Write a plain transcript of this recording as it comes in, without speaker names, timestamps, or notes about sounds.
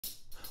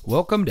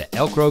Welcome to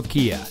Elk Grove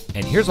Kia,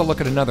 and here's a look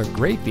at another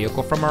great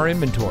vehicle from our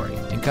inventory,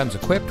 and comes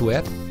equipped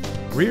with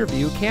rear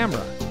view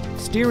camera,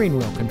 steering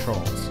wheel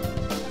controls,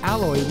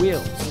 alloy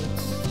wheels,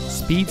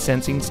 speed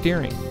sensing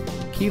steering,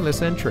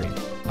 keyless entry,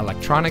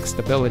 electronic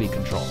stability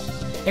control,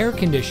 air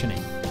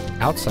conditioning,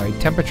 outside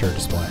temperature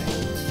display,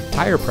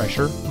 tire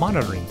pressure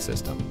monitoring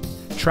system,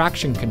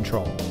 traction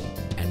control,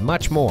 and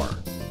much more.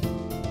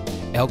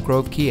 Elk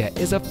Grove Kia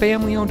is a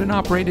family-owned and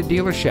operated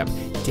dealership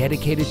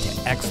dedicated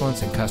to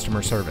excellence in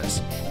customer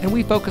service, and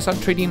we focus on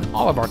treating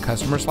all of our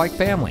customers like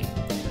family.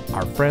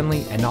 Our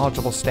friendly and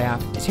knowledgeable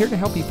staff is here to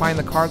help you find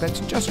the car that's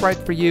just right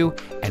for you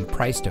and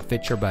priced to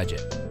fit your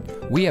budget.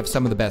 We have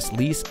some of the best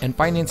lease and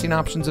financing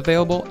options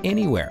available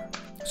anywhere.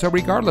 So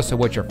regardless of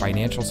what your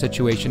financial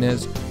situation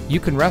is, you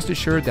can rest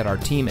assured that our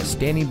team is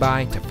standing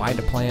by to find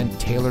a plan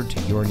tailored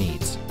to your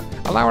needs.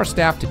 Allow our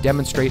staff to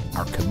demonstrate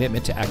our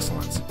commitment to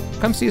excellence.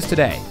 Come see us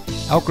today.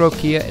 Elk Grove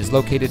Kia is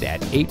located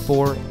at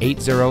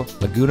 8480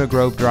 Laguna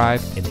Grove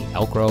Drive in the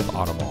Elk Grove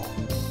Auto Mall.